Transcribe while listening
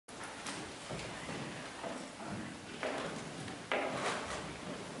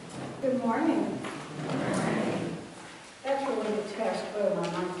Good morning. That's really a test, but my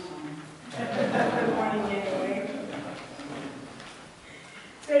mic's on. Good morning, anyway.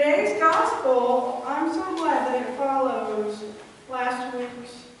 Today's gospel, I'm so glad that it follows last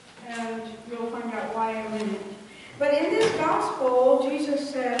week's, and you'll find out why in a minute. But in this gospel, Jesus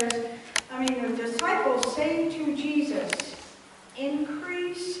says, the disciples say to Jesus,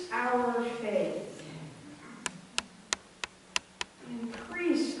 increase our faith.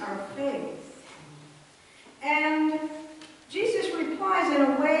 Increase our faith. And Jesus replies in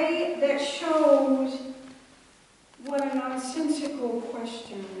a way that shows what a nonsensical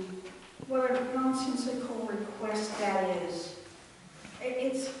question, what a nonsensical request that is.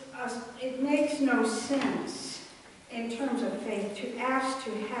 It makes no sense in terms of faith to ask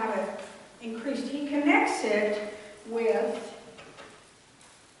to have it increased. He connects it with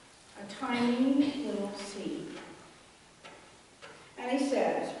a tiny little seed. And he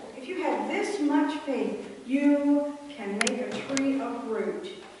says, if you have this much faith, you can make a tree uproot.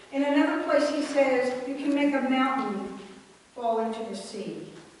 In another place he says, you can make a mountain fall into the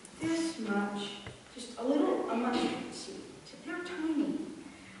sea. This much, just a mustard seed. They're tiny.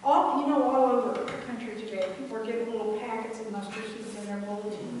 All over the country today, people are getting little packets of mustard seeds in their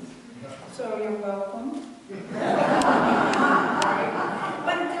bulletins. So you're welcome.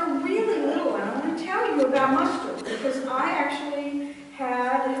 But they're really little, and I want to tell you about mustard, because I actually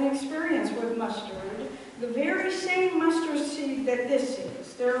had an experience with mustard. The very same mustard seed that this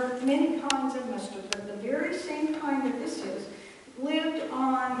is. There are many kinds of mustard, but the very same kind that this is lived in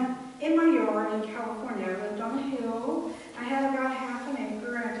my yard in California. I lived on a hill. I had about half an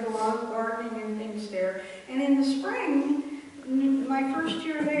acre, and I did a lot of gardening and things there. And in the spring, my first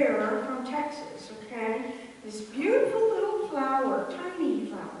year there from Texas, okay, this beautiful little flower, tiny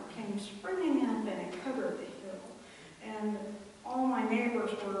flower, came springing up and it covered the hill. And all my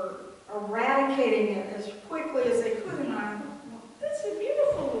neighbors were eradicating it as quickly as they could, and I thought, well, this is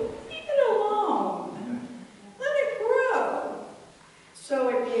beautiful, leave it alone, let it grow. So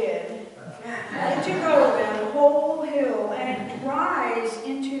it did. It took over that whole hill, and it rise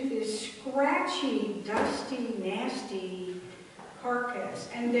into this scratchy, dusty, nasty carcass.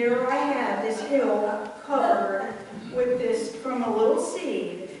 And there I had this hill covered with this, from a little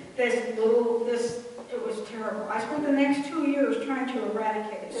seed, it was terrible. I spent the next 2 years trying to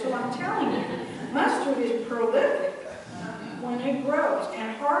eradicate it. So I'm telling you, mustard is prolific when it grows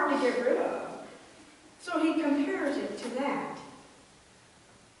and hard to get rid of. So he compares it to that.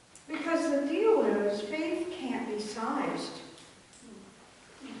 Because the deal is, faith can't be sized.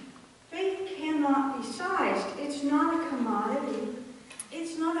 Faith cannot be sized. It's not a commodity.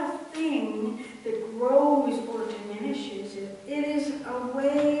 It's not a thing that grows or diminishes. It is a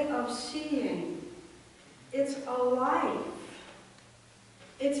way of seeing. It's a life.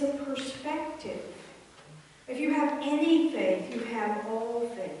 It's a perspective. If you have any faith, you have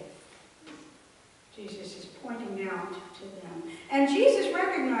all faith. Jesus is pointing out to them. And Jesus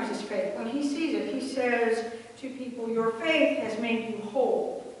recognizes faith. When he sees it, he says to people, your faith has made you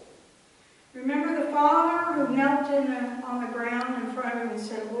whole. Remember the father who knelt on the ground in front of him and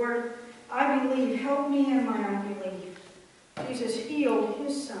said, Lord, I believe, help me in my unbelief. Jesus healed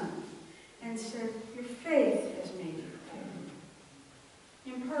his son and said, your faith has made you whole.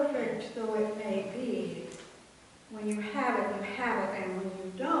 Imperfect though it may be, when you have it, and when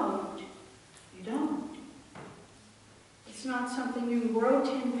you don't, you don't. It's not something you can grow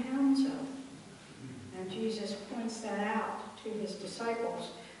 10 pounds of. And Jesus points that out to his disciples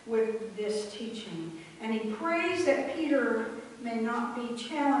with this teaching. And he prays that Peter may not be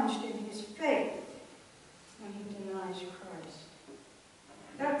challenged in his faith when he denies Christ.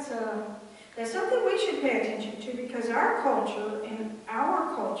 That's something we should pay attention to, because in our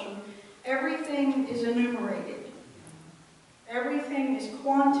culture, everything is enumerated. Everything is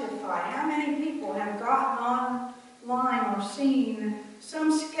quantified. How many people have gotten online or seen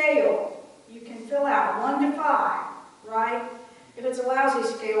some scale you can fill out, 1 to 5, right? If it's a lousy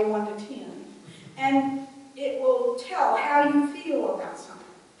scale, 1 to 10. And it will tell how you feel about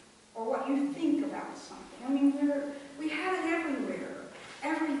something or what you think about something. We have it everywhere.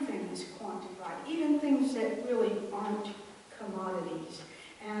 Everything is quantified, even things that really aren't commodities.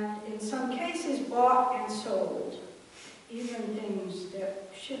 And in some cases, bought and sold. Even things that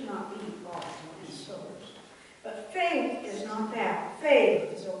should not be bought and sold. But faith is not that.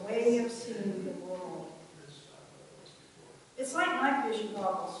 Faith is a way of seeing the world. It's like night vision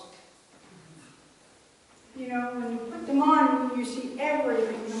goggles. When you put them on, you see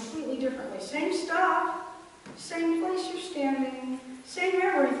everything completely differently. Same stuff, same place you're standing, same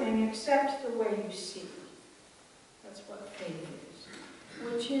everything except the way you see. That's what faith is.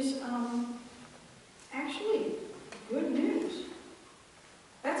 which is actually good news.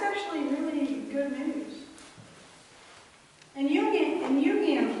 That's actually really good news. In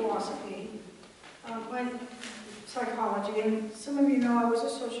Jungian philosophy, when psychology, and some of you know I was a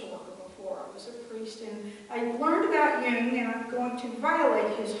social worker before, I was a priest, and I learned about Jung, and I'm going to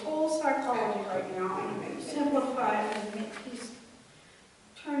violate his whole psychology right now and simplify it, and he's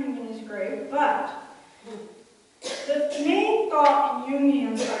turning in his grave. But the main thought in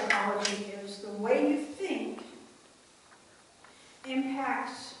Jungian psychology is the way you think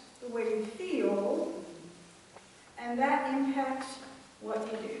impacts the way you feel, and that impacts what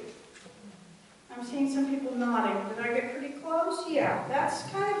you do. I'm seeing some people nodding. Did I get pretty close? Yeah, that's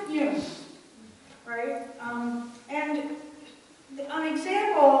kind of Jung, right? And an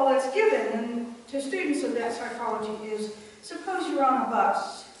example that's given to students of that psychology is, suppose you're on a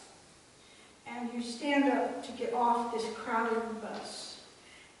bus, and you stand up to get off this crowded bus,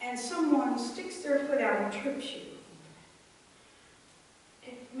 and someone sticks their foot out and trips you.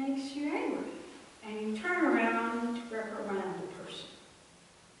 It makes you angry, and you turn around to reprimand the person.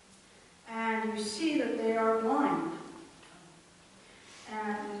 And you see that they are blind.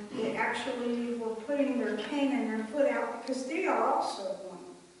 And they actually were putting their cane and their foot out because they are also going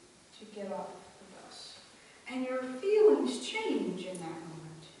to get off the bus. And your feelings change in that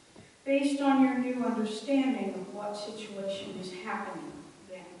moment based on your new understanding of what situation is happening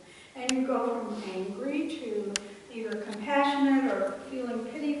then. And you go from angry to either compassionate or feeling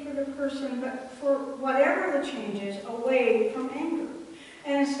pity for the person, but for whatever the change is, away from anger.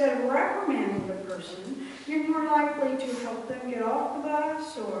 And instead of reprimanding the person, you're more likely to help them get off the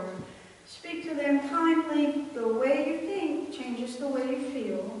bus or speak to them kindly. The way you think changes the way you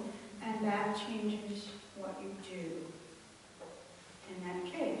feel, and that changes what you do in that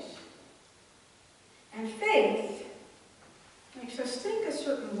case. And faith makes us think a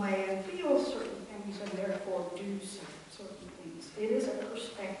certain way and feel certain things and therefore do certain things. It is a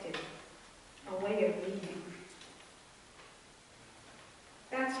perspective, a way of being.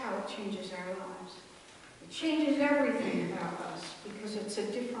 That's how it changes our lives. It changes everything about us because it's a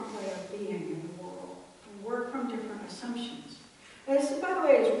different way of being in the world. We work from different assumptions. This, by the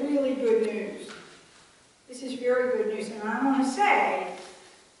way, is really good news. This is very good news. And I want to say,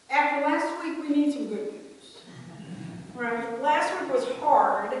 after last week, we need some good news. Right? Last week was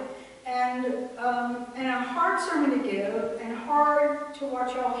hard, and a hard sermon to give, and hard to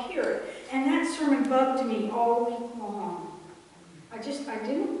watch y'all hear it. And that sermon bugged me all week long. I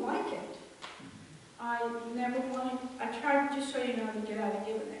didn't like it. I tried, just so you know, to get out of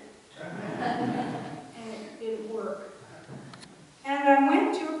giving it. And it didn't work. And I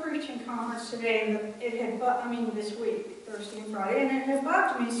went to a preaching conference today, and it had this week, Thursday and Friday, and it had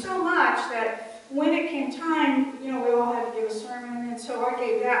bugged me so much that when it came time, we all had to give a sermon, and so I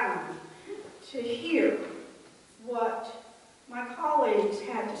gave that one to hear what my colleagues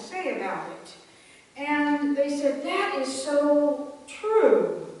had to say about it. And they said, that is so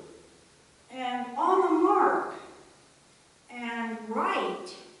true, and on the mark, and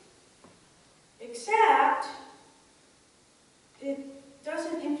right, except it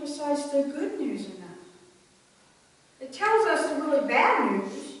doesn't emphasize the good news enough. It tells us the really bad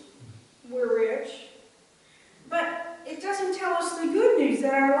news, we're rich, but it doesn't tell us the good news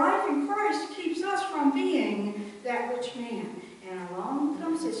that our life in Christ keeps us from being that rich man. And along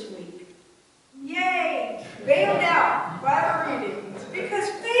comes this week. Yay! Bailed out by the readings. Because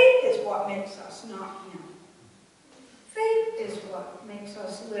faith is what makes us not him. Faith is what makes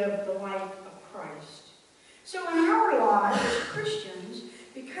us live the life of Christ. So in our lives as Christians,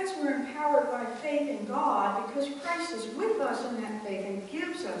 because we're empowered by faith in God, because Christ is with us in that faith and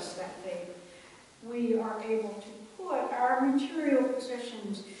gives us that faith, we are able to put our material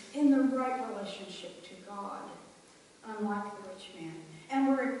possessions in the right relationship to God, unlike the rich man. And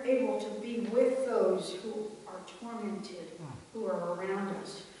we're able to be with those who are tormented, who are around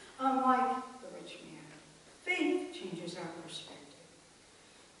us, unlike the rich man. Faith changes our perspective.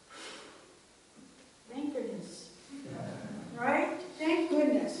 Thank goodness. Right? Thank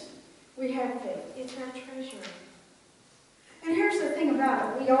goodness we have faith. It's our treasure. And here's the thing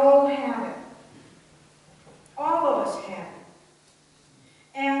about it. We all have it. All of us have it.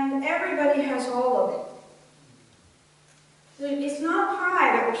 And everybody has all of it. It's not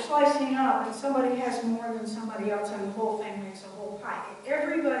pie that we're slicing up and somebody has more than somebody else and the whole thing makes a whole pie.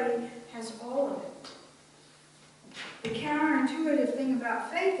 Everybody has all of it. The counterintuitive thing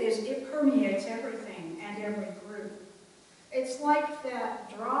about faith is it permeates everything and every group. It's like that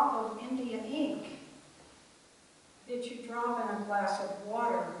drop of India ink that you drop in a glass of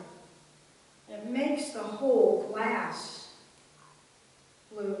water. It makes the whole glass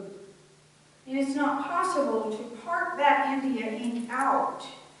not possible to part that India ink out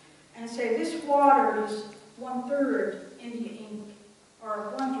and say this water is 1/3 India ink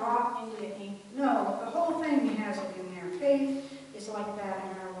or 1 drop India ink. No, the whole thing has it in there. Faith is like that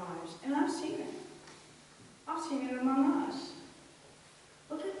in our lives. And I've seen it. I've seen it among us.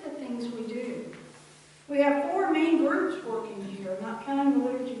 Look at the things we do. We have 4 main groups working here, not counting the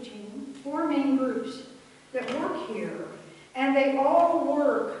liturgy team. 4 main groups that work here. And they all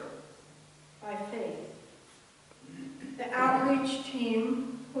work by faith. The outreach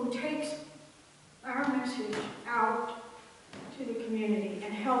team who takes our message out to the community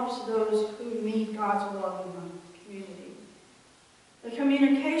and helps those who need God's love in the community. The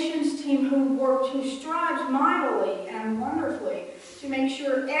communications team who strives mightily and wonderfully to make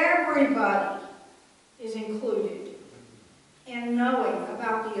sure everybody is included in knowing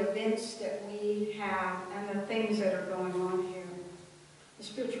about the events that we have and the things that are going on here. The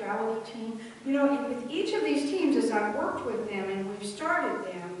spirituality team. You know, with each of these teams, as I've worked with them and we've started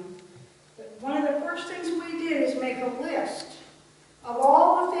them, one of the first things we did is make a list of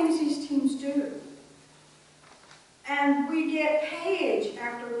all the things these teams do. And we get page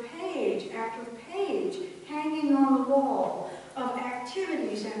after page after page hanging on the wall of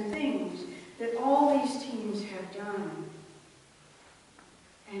activities and things that all these teams have done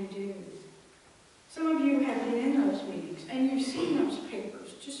and do. Some of you have been in those meetings and you've seen those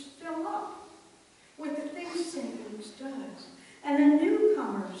papers just fill up with the things St. Luke's does. And the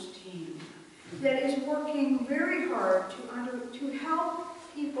newcomers team that is working very hard to help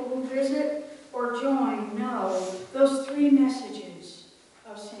people who visit or join know those 3 messages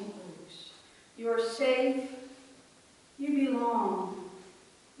of St. Luke's. You are safe, you belong,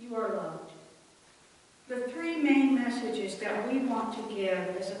 you are loved. The 3 main messages that we want to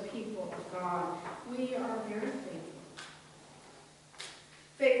give as a people of God. We are very faithful.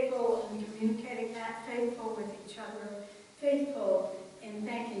 Faithful in communicating that, faithful with each other, faithful in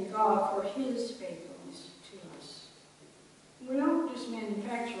thanking God for His faithfulness to us. We don't just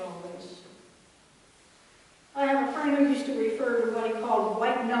manufacture all this. I have a friend who used to refer to what he called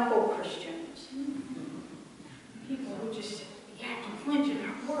white-knuckle Christians. People who just, you have to flinch in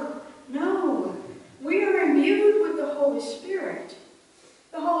our work. No, we are imbued with the Holy Spirit.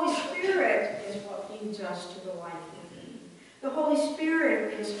 The Holy Spirit is what leads us to the life within. The Holy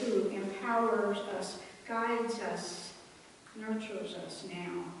Spirit is who empowers us, guides us, nurtures us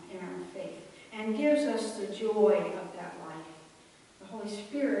now in our faith, and gives us the joy of that life. The Holy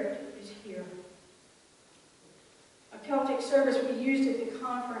Spirit is here. A Celtic service we used at the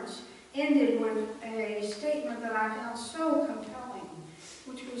conference ended with a statement that I found so compelling,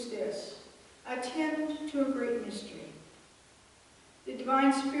 which was this: attend to a great mystery. The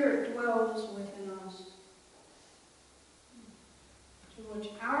divine Spirit dwells within us, to which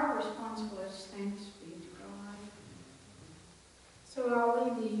our response was, thanks be to God. So I'll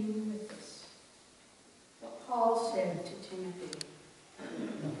leave you with this, what Paul said to Timothy.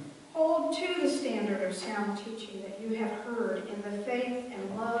 Hold to the standard of sound teaching that you have heard in the faith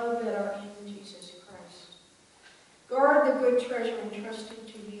and love that are in Jesus Christ. Guard the good treasure entrusted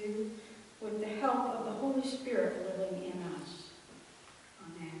to